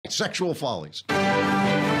Sexual Follies.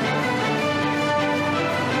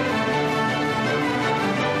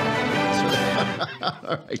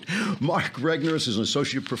 All right. Mark Regnerus is an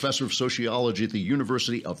associate professor of sociology at the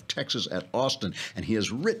University of Texas at Austin, and he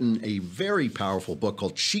has written a very powerful book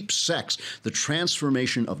called Cheap Sex, The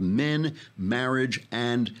Transformation of Men, Marriage,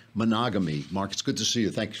 and Monogamy. Mark, it's good to see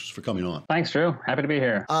you. Thanks for coming on. Thanks, Drew. Happy to be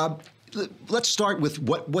here. Let's start with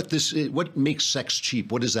what makes sex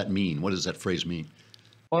cheap. What does that mean? What does that phrase mean?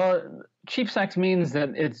 Well, cheap sex means that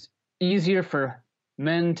it's easier for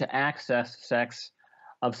men to access sex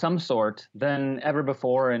of some sort than ever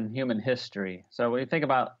before in human history. So when you think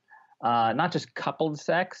about not just coupled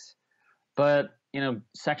sex, but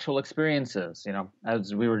sexual experiences,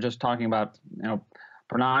 as we were just talking about,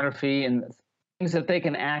 pornography and things that they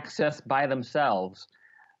can access by themselves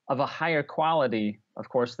of a higher quality, of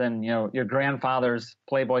course, than your grandfather's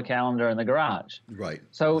Playboy calendar in the garage. Right.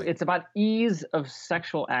 So right. It's about ease of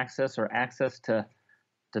sexual access or access to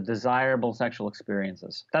desirable sexual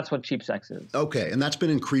experiences. That's what cheap sex is. Okay, and that's been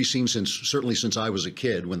increasing certainly since I was a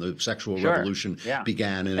kid when the sexual revolution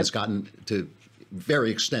began, and it's gotten to very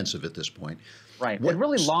extensive at this point. Right. It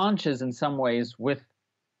really launches in some ways with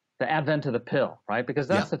the advent of the pill, right? Because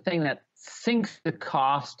that's the thing that sinks the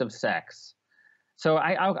cost of sex. So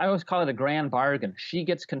I always call it a grand bargain. She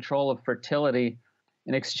gets control of fertility.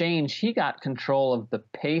 In exchange, he got control of the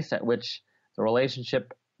pace at which the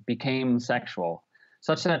relationship became sexual.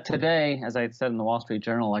 Such that today, as I said in the Wall Street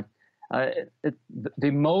Journal,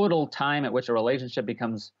 the modal time at which a relationship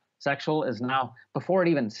becomes sexual is now before it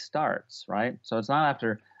even starts, right? So it's not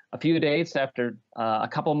after a few dates, after a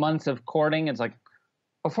couple months of courting. It's like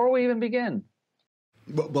before we even begin.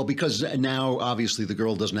 Well, because now, obviously, the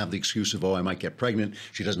girl doesn't have the excuse of, I might get pregnant.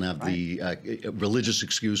 She doesn't have the religious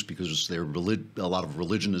excuse because a lot of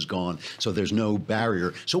religion is gone. So there's no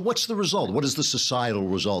barrier. So what's the result? What is the societal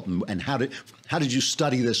result? And how did you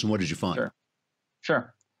study this and what did you find?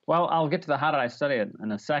 Sure. Well, I'll get to the how did I study it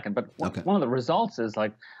in a second. But one of the results is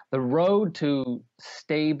the road to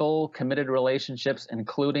stable, committed relationships,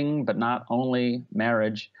 including but not only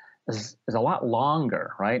marriage, is a lot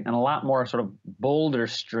longer, right? And a lot more sort of boulder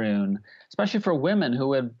strewn, especially for women who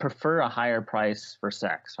would prefer a higher price for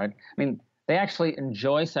sex, right? I mean, they actually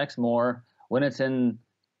enjoy sex more when it's in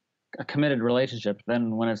a committed relationship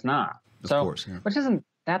than when it's not. Of course, yeah. Which isn't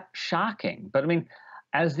that shocking. But I mean,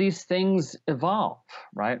 as these things evolve,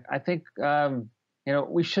 right, I think,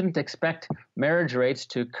 we shouldn't expect marriage rates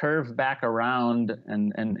to curve back around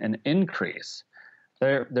and increase.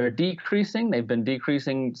 They're decreasing. They've been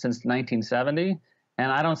decreasing since 1970,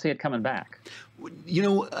 and I don't see it coming back.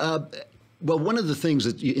 Well, one of the things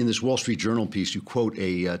that in this Wall Street Journal piece, you quote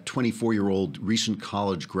a 24-year-old recent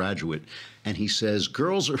college graduate, and he says,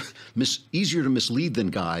 girls are easier to mislead than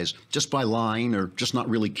guys just by lying or just not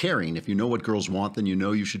really caring. If you know what girls want, then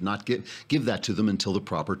you should not give that to them until the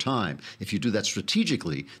proper time. If you do that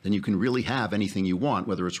strategically, then you can really have anything you want,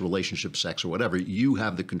 whether it's relationship, sex, or whatever. You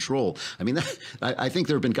have the control. I mean, I think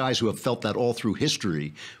there have been guys who have felt that all through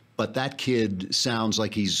history, but that kid sounds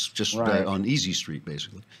like he's just on easy street,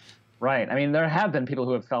 basically. Right. I mean, there have been people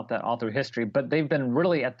who have felt that all through history, but they've been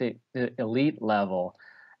really at the elite level.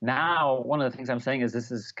 Now, one of the things I'm saying is this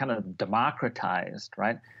is kind of democratized,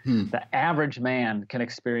 right? The average man can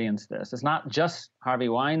experience this. It's not just Harvey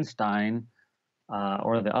Weinstein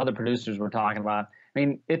or the other producers we're talking about. I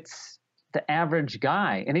mean, it's the average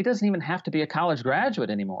guy, and he doesn't even have to be a college graduate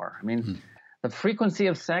anymore. I mean, the frequency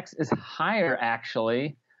of sex is higher,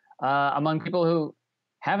 actually, among people who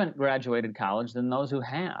haven't graduated college than those who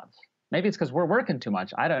have. Maybe it's because we're working too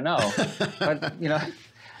much. I don't know. But,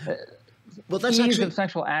 well, that's ease of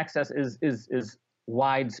sexual access is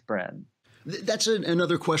widespread. That's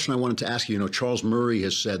another question I wanted to ask you. Charles Murray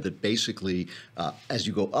has said that basically, as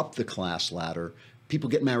you go up the class ladder, people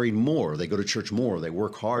get married more. They go to church more. They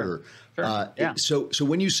work harder. Sure. So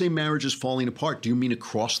when you say marriage is falling apart, do you mean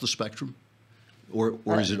across the spectrum? Or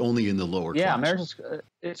is it only in the lower class? Yeah, marriage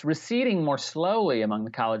it's receding more slowly among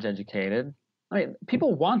the college educated. I mean,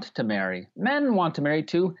 people want to marry. Men want to marry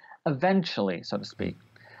too, eventually, so to speak.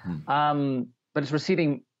 But it's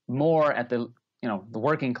receding more at the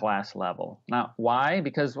working class level. Now, why?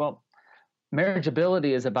 Because,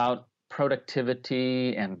 marriageability is about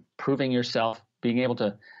productivity and proving yourself, being able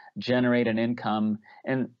to generate an income,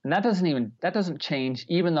 and that doesn't change,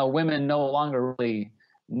 even though women no longer really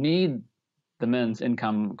need the men's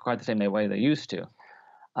income quite the same way they used to.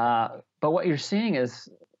 But what you're seeing is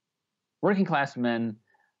working class men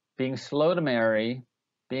being slow to marry,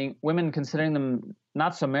 women considering them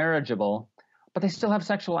not so marriageable, but they still have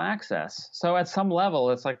sexual access. So at some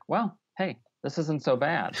level, it's like, well, hey, this isn't so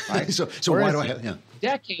bad, right? So why do I have? Yeah.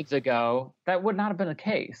 Decades ago, that would not have been the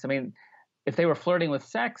case. I mean, if they were flirting with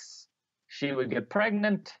sex, she would get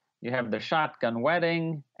pregnant. You have the shotgun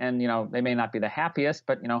wedding, and they may not be the happiest,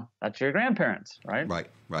 but that's your grandparents, right?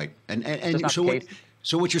 Right. And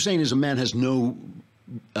so what you're saying is a man has no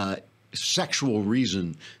sexual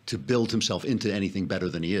reason to build himself into anything better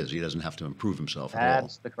than he is. He doesn't have to improve himself at all.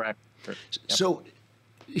 That's the correct. Yep. So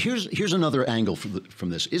here's another angle from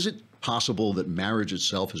this. Is it possible that marriage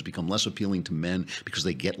itself has become less appealing to men because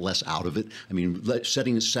they get less out of it? I mean,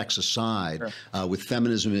 setting sex aside, sure. With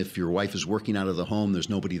feminism, if your wife is working out of the home, there's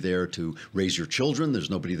nobody there to raise your children. There's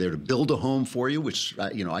nobody there to build a home for you, which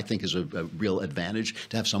I think is a real advantage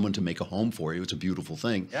to have someone to make a home for you. It's a beautiful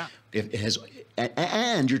thing. Yeah.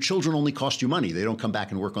 And your children only cost you money. They don't come back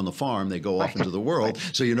and work on the farm. They go off into the world,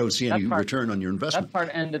 so you don't see any return on your investment. That part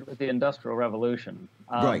ended with the Industrial Revolution.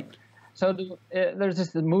 Right. So there's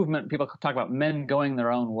this movement, people talk about men going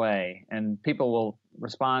their own way, and people will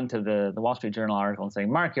respond to the Wall Street Journal article and say,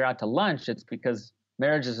 Mark, you're out to lunch. It's because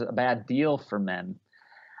marriage is a bad deal for men.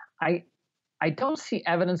 I don't see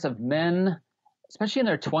evidence of men, especially in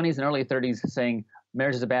their 20s and early 30s, saying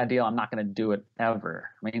marriage is a bad deal. I'm not going to do it ever.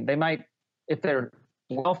 I mean, they might, if they're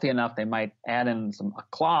wealthy enough, they might add in a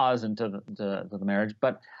clause into the marriage,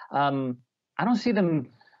 but I don't see them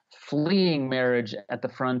fleeing marriage at the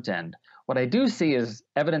front end. What I do see is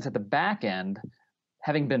evidence at the back end,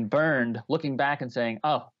 having been burned, looking back and saying,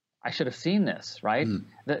 oh, I should have seen this, right?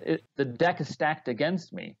 The deck is stacked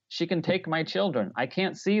against me. She can take my children. I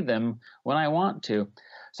can't see them when I want to.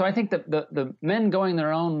 So I think that the men going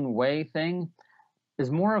their own way thing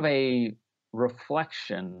is more of a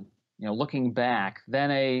reflection, looking back,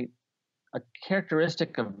 than a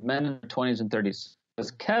characteristic of men in their 20s and 30s. As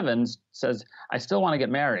Kevin says, I still want to get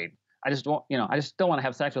married. I just still want to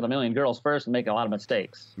have sex with a million girls first and make a lot of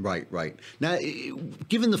mistakes. Right. Now,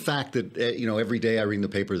 given the fact that, every day I read in the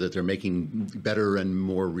paper that they're making better and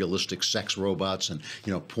more realistic sex robots and,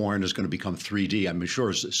 porn is going to become 3D. I'm sure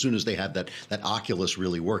as soon as they have that Oculus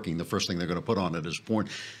really working, the first thing they're going to put on it is porn.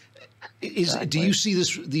 Exactly. Do you see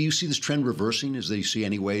this trend reversing? Do you see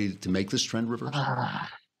any way to make this trend reverse?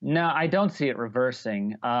 No, I don't see it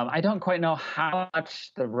reversing. I don't quite know how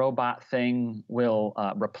much the robot thing will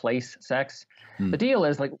replace sex. The deal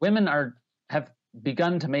is, like, women have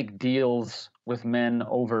begun to make deals with men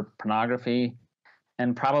over pornography,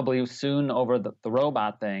 and probably soon over the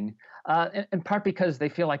robot thing, in part because they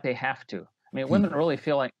feel like they have to. I mean, women really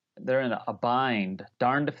feel like they're in a bind.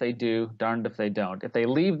 Darned if they do, darned if they don't. If they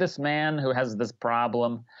leave this man who has this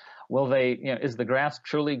problem, will they? Is the grass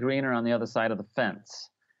truly greener on the other side of the fence?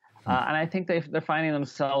 And I think they're finding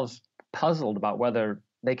themselves puzzled about whether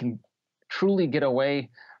they can truly get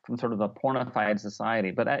away from sort of a pornified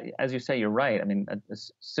society. But as you say, you're right. I mean,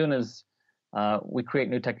 as soon as we create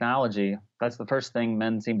new technology, that's the first thing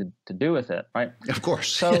men seem to do with it, right? Of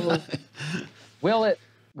course. So will it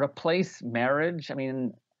replace marriage? I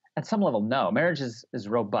mean, at some level, no. Marriage is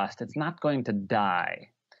robust. It's not going to die.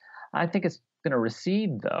 I think it's going to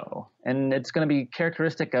recede, though. And it's going to be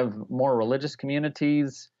characteristic of more religious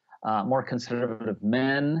communities, more conservative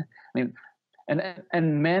men. I mean,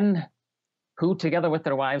 and men who, together with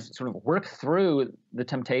their wives, sort of work through the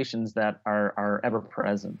temptations that are ever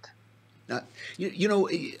present.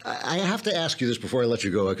 I have to ask you this before I let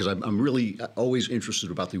you go, because I'm really always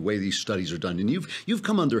interested about the way these studies are done. And you've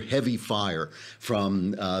come under heavy fire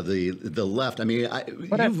from the left.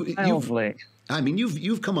 I mean,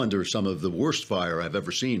 you've come under some of the worst fire I've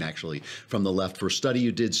ever seen, actually, from the left, for a study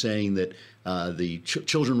you did saying that the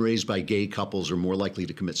children raised by gay couples are more likely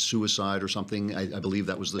to commit suicide or something. I believe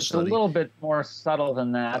that was the study. It's a little bit more subtle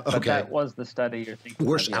than that, but that was the study you're thinking.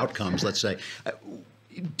 Worse outcomes, let's say.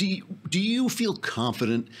 Do you feel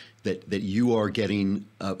confident that you are getting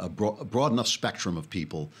a broad enough spectrum of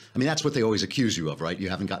people? I mean, that's what they always accuse you of, right? You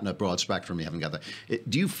haven't gotten a broad spectrum. You haven't got that.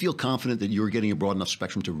 Do you feel confident that you're getting a broad enough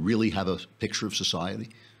spectrum to really have a picture of society?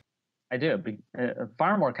 I do.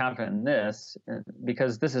 Far more confident in this,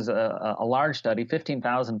 because this is a large study,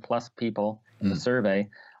 15,000 plus people in the survey,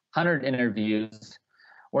 100 interviews,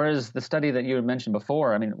 whereas the study that you had mentioned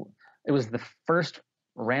before, I mean, it was the first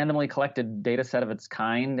randomly collected data set of its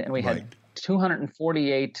kind, and we had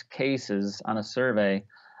 248 cases on a survey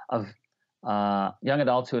of young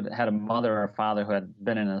adults who had a mother or a father who had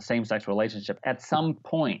been in a same-sex relationship at some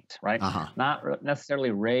point, right? Not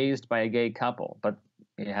necessarily raised by a gay couple, but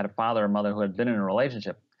you had a father or mother who had been in a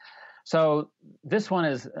relationship. So this one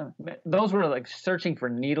is, those were like searching for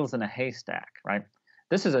needles in a haystack, right?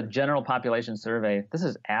 This is a general population survey. This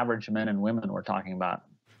is average men and women we're talking about.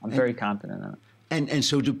 I'm very confident in it. And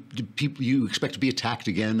so do people, you expect to be attacked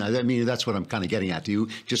again? I mean, that's what I'm kind of getting at. Do you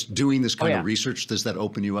just doing this kind of research, does that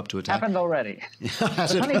open you up to attack? Happened already. The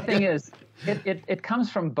funny thing is, it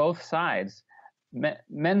comes from both sides.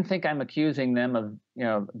 Men think I'm accusing them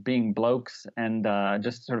of, being blokes and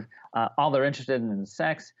just sort of all they're interested in is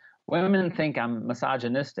sex. Women think I'm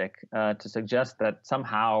misogynistic to suggest that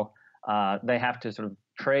somehow they have to sort of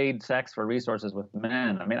trade sex for resources with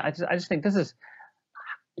men. I mean, I just think this is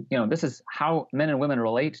how men and women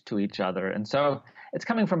relate to each other. And so it's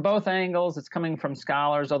coming from both angles. It's coming from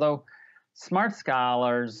scholars, although smart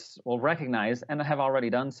scholars will recognize, and have already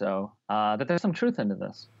done so, that there's some truth into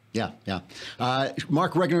this. Yeah, yeah.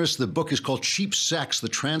 Mark Regnerus, the book is called Cheap Sex, The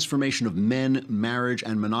Transformation of Men, Marriage,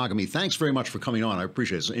 and Monogamy. Thanks very much for coming on. I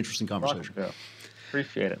appreciate it. It's an interesting conversation.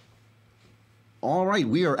 Appreciate it. All right,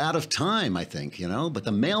 we are out of time, I think, but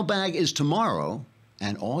the mailbag is tomorrow.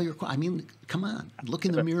 And all your, I mean, come on, look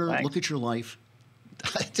in the mirror, look at your life.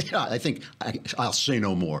 I think I'll say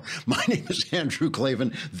no more. My name is Andrew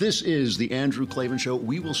Klavan. This is The Andrew Klavan Show.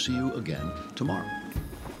 We will see you again tomorrow.